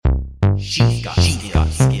She's got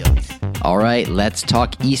skills. All right, let's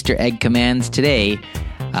talk Easter egg commands today.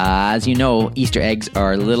 As you know, Easter eggs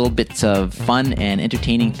are little bits of fun and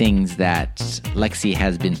entertaining things that Lexi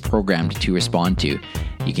has been programmed to respond to.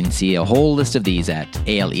 You can see a whole list of these at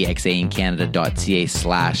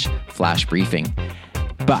alexaincanada.ca/flashbriefing.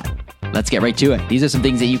 But let's get right to it. These are some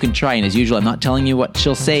things that you can try, and as usual, I'm not telling you what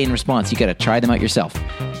she'll say in response. You got to try them out yourself.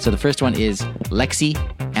 So the first one is, Lexi,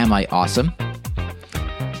 am I awesome?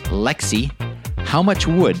 Lexi, how much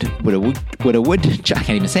wood would a woodchuck, I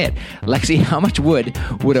can't even say it. Lexi, how much wood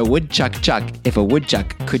would a woodchuck chuck if a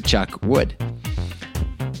woodchuck could chuck wood?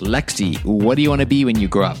 Lexi, what do you want to be when you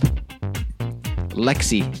grow up?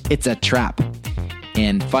 Lexi, it's a trap.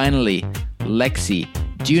 And finally, Lexi,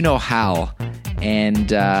 do you know Hal?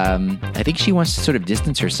 And I think she wants to sort of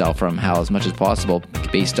distance herself from Hal as much as possible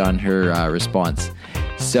based on her response.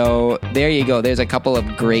 So there you go. There's a couple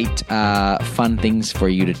of great fun things for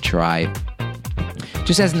you to try.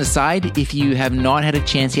 Just as an aside, if you have not had a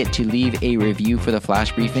chance yet to leave a review for the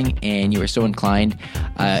Flash Briefing and you are so inclined,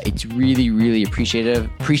 it's really, really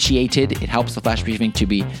appreciated. It helps the Flash Briefing to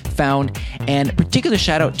be found. And a particular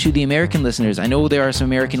shout out to the American listeners. I know there are some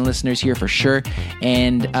American listeners here for sure.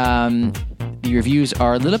 And the reviews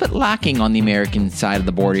are a little bit lacking on the American side of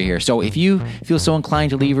the border here. So if you feel so inclined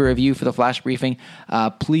to leave a review for the Flash Briefing,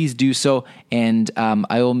 please do so. And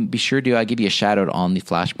I will be sure to give you a shout out on the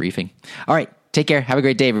Flash Briefing. All right. Take care. Have a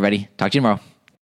great day, everybody. Talk to you tomorrow.